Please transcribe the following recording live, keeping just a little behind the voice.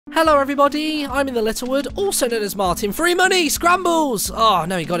Hello everybody, I'm InTheLittleWood, also known as Martin. Free money, scrambles! Oh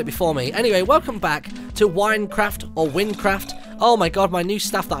no, he got it before me. Anyway, welcome back to Wynncraft or Wynncraft. Oh my god, my new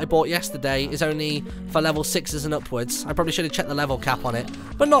staff that I bought yesterday is only for level 6s and upwards. I probably should have checked the level cap on it.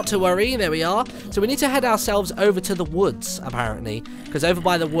 But not to worry, there we are. So we need to head ourselves over to the woods, apparently. Because over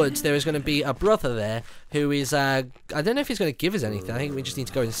by the woods, there is going to be a brother there who is, I don't know if he's going to give us anything. I think we just need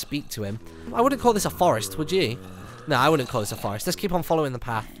to go and speak to him. I wouldn't call this a forest, would you? No, I wouldn't call this a forest. Let's keep on following the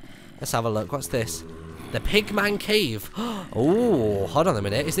path. Let's have a look. What's this? The Pigman Cave. Oh, hold on a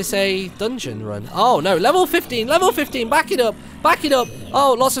minute. Is this a dungeon run? Oh, no. Level 15. Level 15. Back it up. Back it up.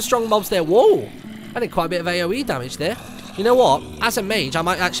 Oh, lots of strong mobs there. Whoa. I did quite a bit of AoE damage there. You know what? As a mage, I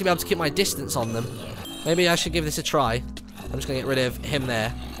might actually be able to keep my distance on them. Maybe I should give this a try. I'm just going to get rid of him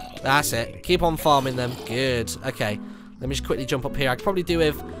there. That's it. Keep on farming them. Good. Okay. Let me just quickly jump up here. I could probably do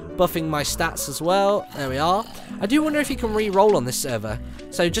with buffing my stats as well. There we are. I do wonder if you can re-roll on this server.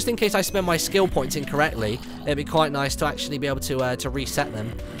 So just in case I spend my skill points incorrectly, it'd be quite nice to actually be able to reset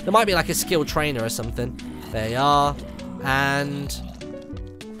them. There might be like a skill trainer or something. There you are. And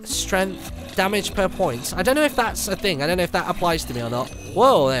strength damage per point. I don't know if that's a thing. I don't know if that applies to me or not.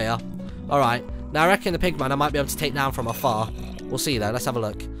 Whoa, there you are. Alright. Now I reckon the Pigman I might be able to take down from afar. We'll see though. Let's have a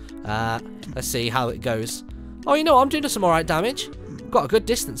look. Let's see how it goes. Oh, you know what? I'm doing some alright damage. Got a good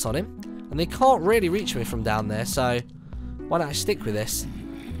distance on him. And they can't really reach me from down there, so why don't I stick with this?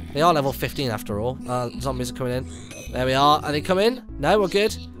 They are level 15 after all. Zombies are coming in. There we are. Are they coming? No, we're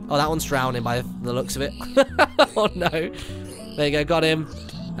good. Oh, that one's drowning by the looks of it. Oh, no. There you go. Got him.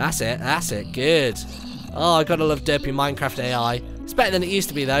 That's it. That's it. Good. Oh, I gotta love derpy Minecraft AI. It's better than it used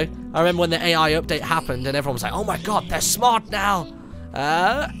to be, though. I remember when the AI update happened and everyone was like, oh my god, they're smart now.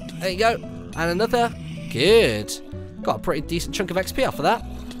 There you go. And another. Good. Got a pretty decent chunk of XP off of that.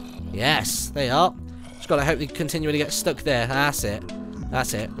 Yes, there you are. Just gotta hope they continually get stuck there. That's it.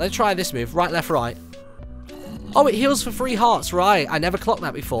 That's it. Let's try this move. Right, left, right. Oh, it heals for 3 hearts. Right. I never clocked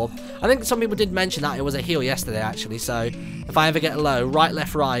that before. I think some people did mention that it was a heal yesterday, actually. So, if I ever get low, right,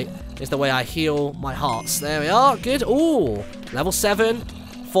 left, right is the way I heal my hearts. There we are. Good. Ooh. Level 7.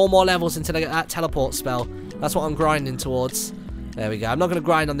 4 more levels until I get that teleport spell. That's what I'm grinding towards. There we go. I'm not going to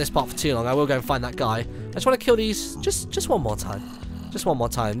grind on this part for too long. I will go and find that guy. I just want to kill these just one more time. Just one more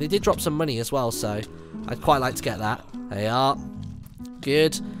time. They did drop some money as well, so I'd quite like to get that. There you are.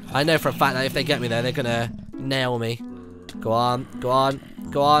 Good. I know for a fact that if they get me there, they're going to nail me. Go on. Go on.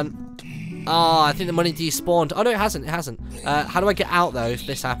 Go on. Oh, I think the money despawned. Oh, no, it hasn't. It hasn't. How do I get out, though, if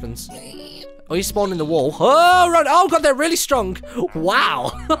this happens? Oh, he's spawned in the wall. Oh, right. Oh, God, they're really strong.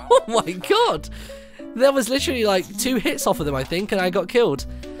 Wow. Oh, my God. There was literally like 2 hits off of them, I think, and I got killed.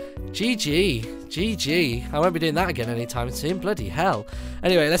 GG. GG. I won't be doing that again anytime soon. Bloody hell.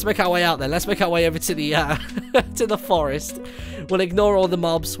 Anyway, let's make our way out then. Let's make our way over to the to the forest. We'll ignore all the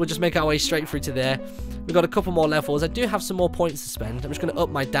mobs. We'll just make our way straight through to there. We've got a couple more levels. I do have some more points to spend. I'm just going to up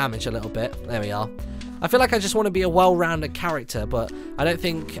my damage a little bit. There we are. I feel like I just want to be a well-rounded character, but I don't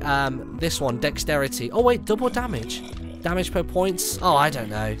think this one, dexterity. Oh, wait, double damage. Damage per points. Oh, I don't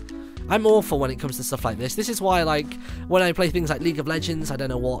know. I'm awful when it comes to stuff like this. This is why, like, when I play things like League of Legends, I don't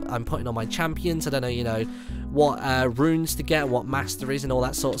know what I'm putting on my champions. I don't know, you know, what runes to get, what masteries and all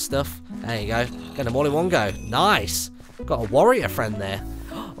that sort of stuff. There you go. Get them all in one go. Nice. Got a warrior friend there.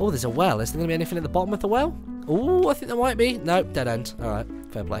 Oh, there's a well. Is there going to be anything at the bottom of the well? Oh, I think there might be. Nope, dead end. All right,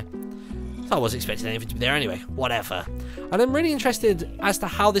 fair play. I wasn't expecting anything to be there anyway. Whatever. And I'm really interested as to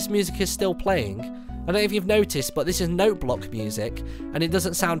how this music is still playing. I don't know if you've noticed, but this is note block music, and it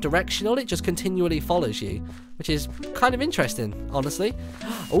doesn't sound directional, it just continually follows you, which is kind of interesting, honestly.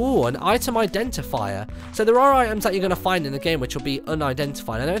 Oh, an item identifier. So there are items that you're going to find in the game which will be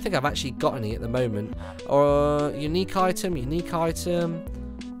unidentified. I don't think I've actually got any at the moment. Or unique item, unique item.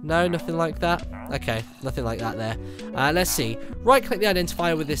 No, nothing like that. Okay, nothing like that there. Let's see. Right-click the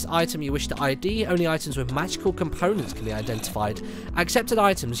identifier with this item you wish to ID. Only items with magical components can be identified. Accepted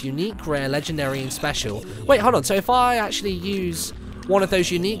items, unique, rare, legendary, and special. Wait, hold on. So if I actually use one of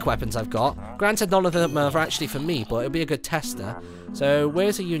those unique weapons I've got, granted none of them are actually for me, but it'll be a good tester. So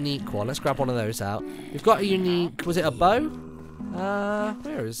where's a unique one? Let's grab one of those out. We've got a unique, was it a bow?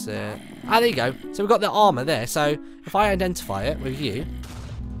 Where is it? Ah, there you go. So we've got the armor there. So if I identify it with you,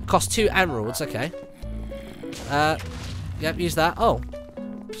 cost 2 emeralds, okay. Yep, use that. Oh,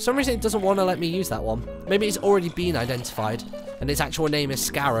 for some reason it doesn't want to let me use that one. Maybe it's already been identified, and its actual name is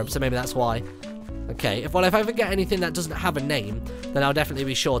Scarab, so maybe that's why. Okay, if I ever get anything that doesn't have a name, then I'll definitely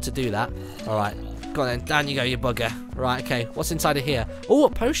be sure to do that. Alright, go on then, down you go, you bugger. Right, okay, what's inside of here? Oh, a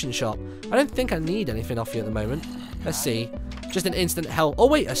potion shop. I don't think I need anything off you at the moment. Let's see. Just an instant health. Oh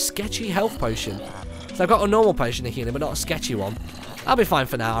wait, a sketchy health potion. So I've got a normal potion of healing, but not a sketchy one. I'll be fine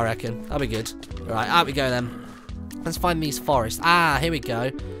for now, I reckon. I'll be good. Alright, out we go then. Let's find these forests. Ah, here we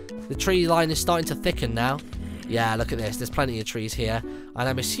go. The tree line is starting to thicken now. Yeah, look at this. There's plenty of trees here. And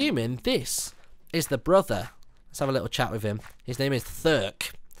I'm assuming this is the brother. Let's have a little chat with him. His name is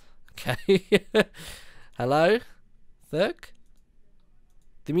Thurk. Okay. Hello? Thurk?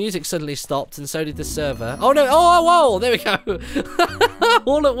 The music suddenly stopped and so did the server. Oh no, oh, whoa, there we go.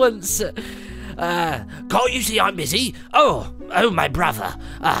 All at once. Can't you see I'm busy? Oh, my brother.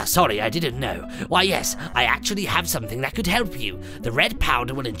 Sorry, I didn't know. Why, yes, I actually have something that could help you. The red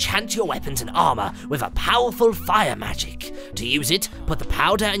powder will enchant your weapons and armor with a powerful fire magic. To use it, put the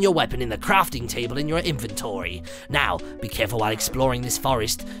powder and your weapon in the crafting table in your inventory. Now, be careful while exploring this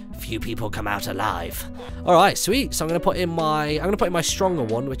forest. Few people come out alive. All right, sweet. So I'm gonna put in my stronger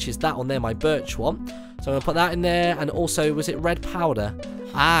one, which is that one there, my birch one. So I'm gonna put that in there, and also, was it red powder?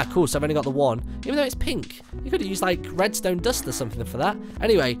 Ah, cool, so I've only got the one. Even though it's pink. You could have used, like, redstone dust or something for that.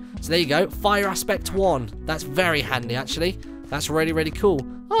 Anyway, so there you go. Fire aspect 1. That's very handy, actually. That's really, really cool.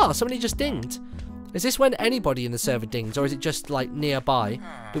 Oh, somebody just dinged. Is this when anybody in the server dings, or is it just, like, nearby?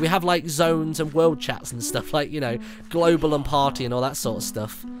 Do we have, like, zones and world chats and stuff, like, you know, global and party and all that sort of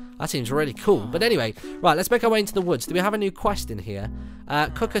stuff? That seems really cool. But anyway, right, let's make our way into the woods. Do we have a new quest in here?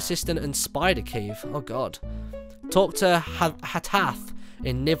 Cook assistant and spider cave. Oh, God. Talk to Hatath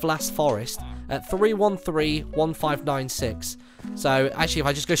in Nivlas Forest at 313-1596. So, actually, if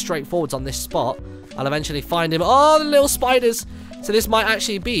I just go straight forwards on this spot, I'll eventually find him. Oh, the little spiders! So this might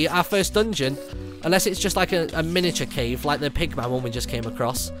actually be our first dungeon, unless it's just like a miniature cave, like the pigman one we just came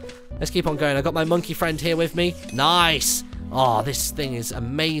across. Let's keep on going. I've got my monkey friend here with me. Nice! Oh, this thing is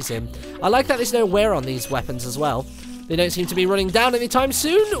amazing. I like that there's no wear on these weapons as well. They don't seem to be running down anytime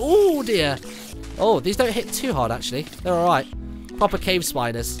soon. Oh, dear. Oh, these don't hit too hard, actually. They're alright. Proper cave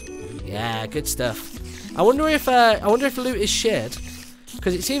spiders. Yeah, good stuff. I wonder if loot is shared,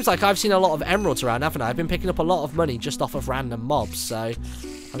 because it seems like I've seen a lot of emeralds around, haven't I? I've been picking up a lot of money just off of random mobs, so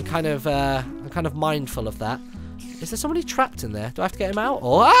I'm kind of mindful of that. Is there somebody trapped in there? Do I have to get him out?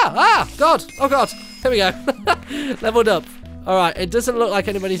 Oh, God! Oh, God! Here we go. Leveled up. All right, it doesn't look like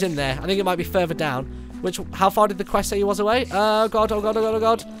anybody's in there. I think it might be further down. How far did the quest say he was away? Oh, God! Oh, God! Oh,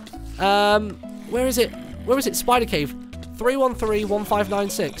 God! Oh, God! Where is it? Where is it? Spider cave.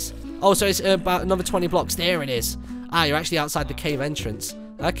 313-1596. Oh, so it's about another 20 blocks. There it is. Ah, you're actually outside the cave entrance.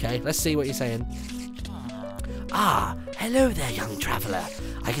 Okay, let's see what you're saying. Ah, hello there, young traveller.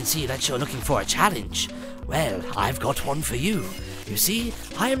 I can see that you're looking for a challenge. Well, I've got one for you. You see,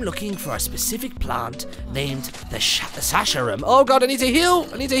 I am looking for a specific plant named the Sasharum. Oh, God, I need to heal.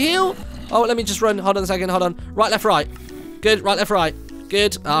 I need to heal. Oh, let me just run. Hold on a second. Hold on. Right, left, right. Good. Right, left, right.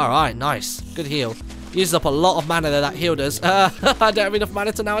 Good. All right, nice. Good heal. Uses up a lot of mana there, that heal does. I don't have enough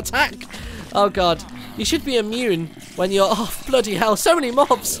mana to now attack. Oh, God. You should be immune when you're... Oh, bloody hell. So many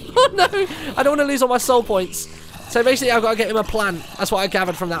mobs. Oh, no. I don't want to lose all my soul points. So, basically, I've got to get him a plant. That's what I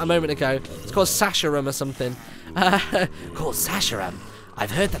gathered from that a moment ago. It's called Sasharum or something. Called Sasharum.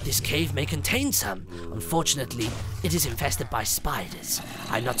 I've heard that this cave may contain some. Unfortunately, it is infested by spiders.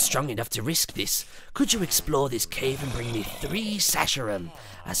 I'm not strong enough to risk this. Could you explore this cave and bring me 3 Sasharum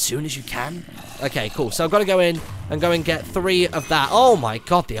as soon as you can? Okay, cool. So I've got to go in and get 3 of that. Oh my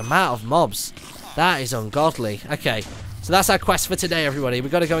God, the amount of mobs. That is ungodly. Okay, so that's our quest for today, everybody. We've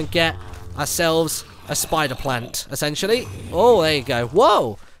got to go and get ourselves a spider plant, essentially. Oh, there you go.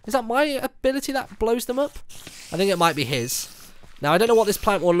 Whoa! Is that my ability that blows them up? I think it might be his. Now, I don't know what this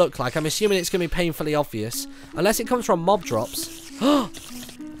plant will look like. I'm assuming it's going to be painfully obvious. Unless it comes from mob drops. Oh,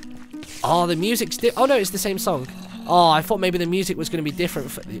 the music's... Oh, no, it's the same song. Oh, I thought maybe the music was going to be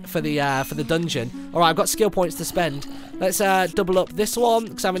different for the dungeon. All right, I've got skill points to spend. Let's double up this one,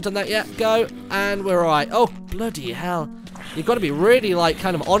 because I haven't done that yet. Go, and we're all right. Oh, bloody hell. You've got to be really, like,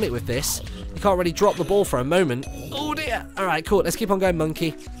 kind of on it with this. You can't really drop the ball for a moment. Oh, dear. All right, cool. Let's keep on going,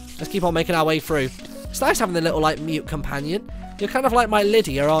 monkey. Let's keep on making our way through. It's nice having the little, like, mute companion. You're kind of like my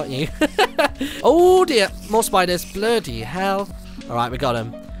Lydia, aren't you? Oh, dear. More spiders. Bloody hell. All right, we got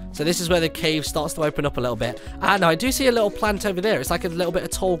him. So this is where the cave starts to open up a little bit. Ah, no, I do see a little plant over there. It's like a little bit of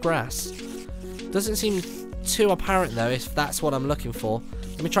tall grass. Doesn't seem too apparent, though, if that's what I'm looking for.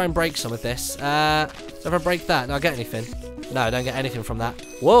 Let me try and break some of this. So if I break that, do I get anything? No, I don't get anything from that.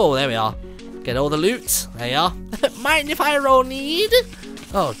 Whoa, there we are. Get all the loot. There you are. Mind if I roll need?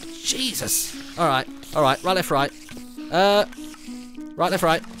 Oh, Jesus. All right. All right. Right, left, right. Right, left,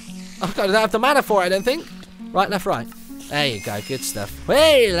 right. Oh, God, I don't have the mana for it, I don't think. Right, left, right. There you go. Good stuff.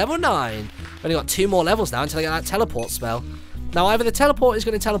 Hey, level 9. Only got 2 more levels now until I get that teleport spell. Now, either the teleport is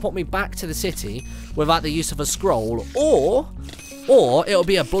going to teleport me back to the city without the use of a scroll, or it'll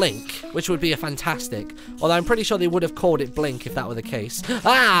be a blink. which would be a fantastic. Although I'm pretty sure they would have called it blink if that were the case.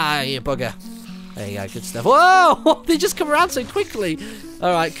 Ah, you bugger. There you go, good stuff. Whoa! They just come around so quickly.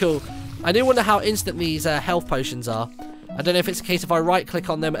 Alright, cool. I do wonder how instant these health potions are. I don't know if it's a case if I right-click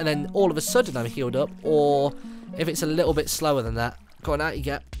on them and then all of a sudden I'm healed up, or if it's a little bit slower than that. Go on, out you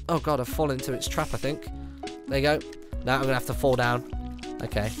get. Oh god, I've fallen into its trap, I think. There you go. Now I'm going to have to fall down.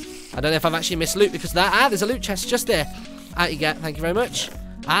 Okay. I don't know if I've actually missed loot because of that. Ah, there's a loot chest just there. Out you get. Thank you very much.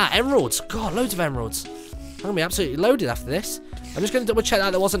 Ah, emeralds. God, loads of emeralds. I'm going to be absolutely loaded after this. I'm just going to double check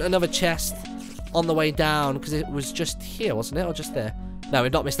that there wasn't another chest on the way down because it was just here, wasn't it? Or just there? No,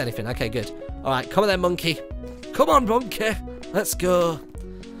 we've not missed anything. Okay, good. Alright, come on then, monkey. Come on, monkey. Let's go.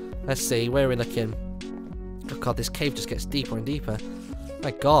 Let's see. Where are we looking? Oh, God, this cave just gets deeper and deeper.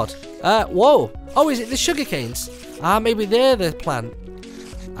 My God. Whoa. Oh, is it the sugar canes? Ah, maybe they're the plant.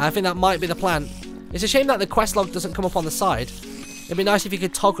 I think that might be the plant. It's a shame that the quest log doesn't come up on the side. It'd be nice if you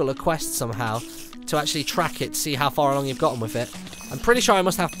could toggle a quest somehow to actually track it, to see how far along you've gotten with it. I'm pretty sure I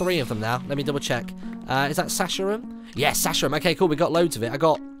must have 3 of them now. Let me double check. Is that Sasharum? Yes, Sasharum. Okay, cool. We got loads of it. I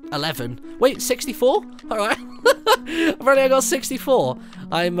got 11. Wait, 64? Alright. Apparently I got 64.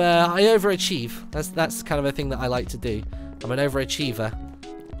 I overachieve. That's kind of a thing that I like to do. I'm an overachiever.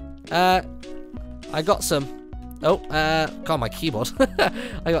 I got some. Oh, God, my keyboard.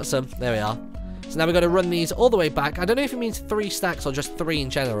 I got some. There we are. So now we've got to run these all the way back. I don't know if it means 3 stacks or just 3 in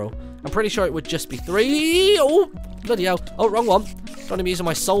general. I'm pretty sure it would just be 3. Oh, bloody hell. Oh, wrong one. Don't want to be using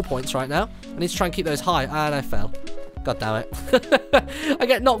my soul points right now. I need to try and keep those high. And I fell. God damn it. I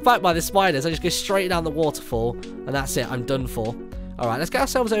get knocked back by the spiders. I just go straight down the waterfall. And that's it. I'm done for. Alright, let's get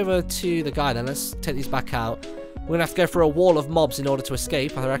ourselves over to the guy then. Let's take these back out. We're going to have to go through a wall of mobs in order to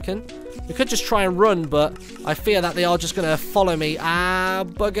escape, I reckon. We could just try and run, but I fear that they are just going to follow me. Ah,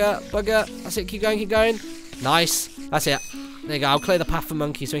 bugger, bugger. That's it. Keep going, keep going. Nice. That's it. There you go. I'll clear the path for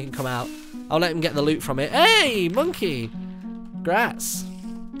Monkey so he can come out. I'll let him get the loot from it. Hey, Monkey. Grats.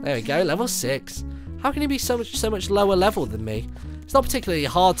 There we go. Level 6. How can he be so much lower level than me? It's not particularly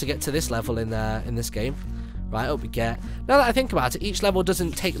hard to get to this level in this game. Right, hope we get. Now that I think about it, each level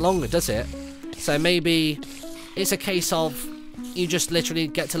doesn't take longer, does it? So maybe it's a case of you just literally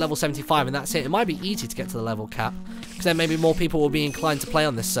get to level 75 and that's it. It might be easy to get to the level cap, because then maybe more people will be inclined to play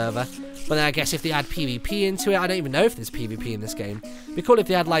on this server. But then I guess if they add PvP into it, I don't even know if there's PvP in this game. It'd be cool if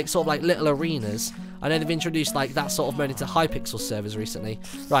they had like sort of like little arenas. I know they've introduced like that sort of mode into Hypixel servers recently.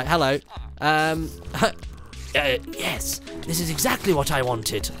 Right, hello. Yes, this is exactly what I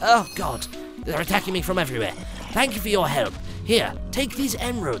wanted. Oh God, they're attacking me from everywhere. Thank you for your help. Here, take these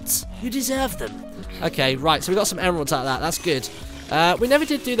emeralds. You deserve them. Okay, right, so we got some emeralds out of that. That's good. We never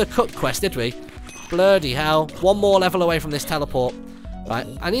did do the cook quest, did we? Bloody hell. One more level away from this teleport. Right,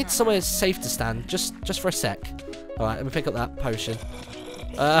 I need somewhere safe to stand, just for a sec. Alright, let me pick up that potion.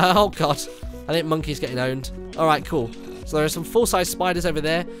 Oh God, I think Monkey's getting owned. Alright, cool. So there are some full-size spiders over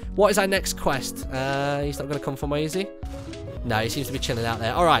there. What is our next quest? He's not going to come for me, is he? No, he seems to be chilling out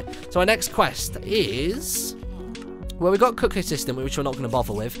there. Alright, so our next quest is... Well, we've got Cook Assistant, which we're not going to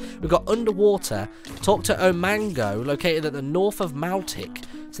bother with. We've got Underwater. Talk to Omango, located at the north of Maltic.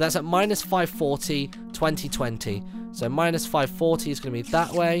 So that's at minus 540, 2020. So minus 540 is going to be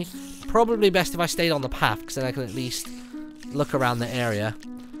that way. Probably best if I stayed on the path, because then I can at least look around the area.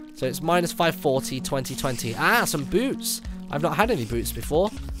 So it's minus 540, 2020. Ah, some boots. I've not had any boots before.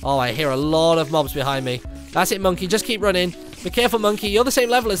 Oh, I hear a lot of mobs behind me. That's it, Monkey. Just keep running. Be careful, Monkey. You're the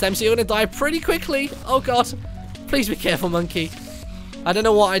same level as them, so you're going to die pretty quickly. Oh, God. Please be careful, Monkey. I don't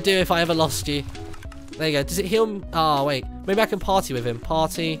know what I'd do if I ever lost you. There you go. Does it heal him? Oh, wait. Maybe I can party with him.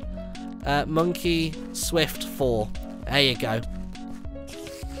 Party. Monkey. Swift 4. There you go.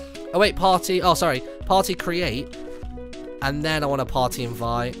 Oh, wait. Party. Oh, sorry. Party create. And then I want to party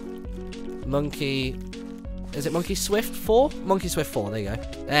invite. Monkey. Is it Monkey Swift 4? Monkey Swift 4. There you go.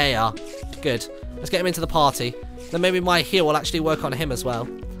 There you are. Good. Let's get him into the party. Then maybe my heal will actually work on him as well.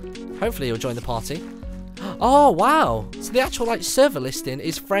 Hopefully he'll join the party. Oh, wow. So the actual like server listing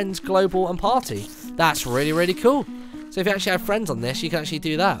is friends, global, and party. That's really, really cool. So if you actually have friends on this, you can actually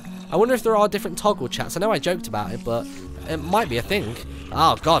do that. I wonder if there are different toggle chats. I know I joked about it, but it might be a thing.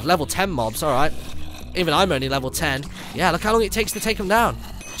 Oh, God. Level 10 mobs. All right. Even I'm only level 10. Yeah, look how long it takes to take them down.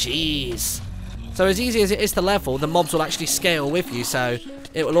 Jeez. So as easy as it is to level, the mobs will actually scale with you, so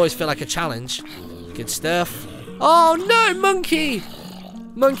it will always feel like a challenge. Good stuff. Oh, no, Monkey!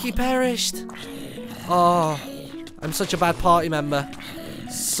 Monkey perished. Oh, I'm such a bad party member.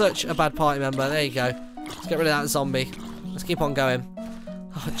 Such a bad party member. There you go. Let's get rid of that zombie. Let's keep on going.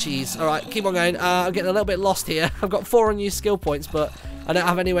 Oh, jeez. All right, keep on going. I'm getting a little bit lost here. I've got 4 unused skill points, but I don't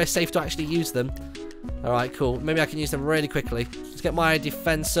have anywhere safe to actually use them. All right, cool. Maybe I can use them really quickly. Let's get my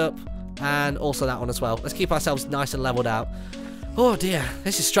defense up. And also that one as well. Let's keep ourselves nice and leveled out. Oh dear,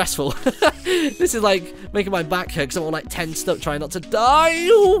 this is stressful. This is like making my back hurt because I'm all like tensed up trying not to die.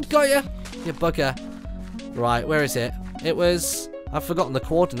 Oh, got ya. You bugger. Right, where is it? It was... I've forgotten the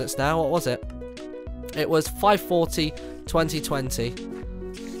coordinates now. What was it? It was 540,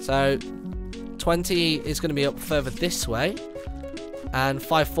 2020. So 20 is going to be up further this way. And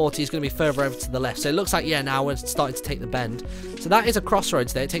 540 is going to be further over to the left. So it looks like, yeah, now we're starting to take the bend. So that is a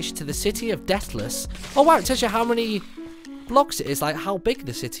crossroads there. It takes you to the city of Deathless. Oh, wow, it tells you how many blocks it is, like how big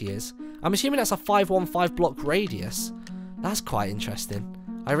the city is. I'm assuming that's a 515 block radius. That's quite interesting.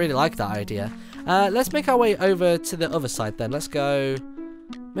 I really like that idea. Let's make our way over to the other side then. Let's go...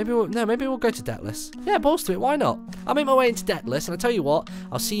 Maybe we'll go to Deathless. Yeah, balls to it, why not? I'll make my way into Deathless, and I tell you what,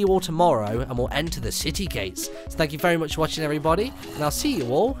 I'll see you all tomorrow, and we'll enter the city gates. So thank you very much for watching, everybody, and I'll see you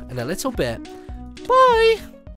all in a little bit. Bye!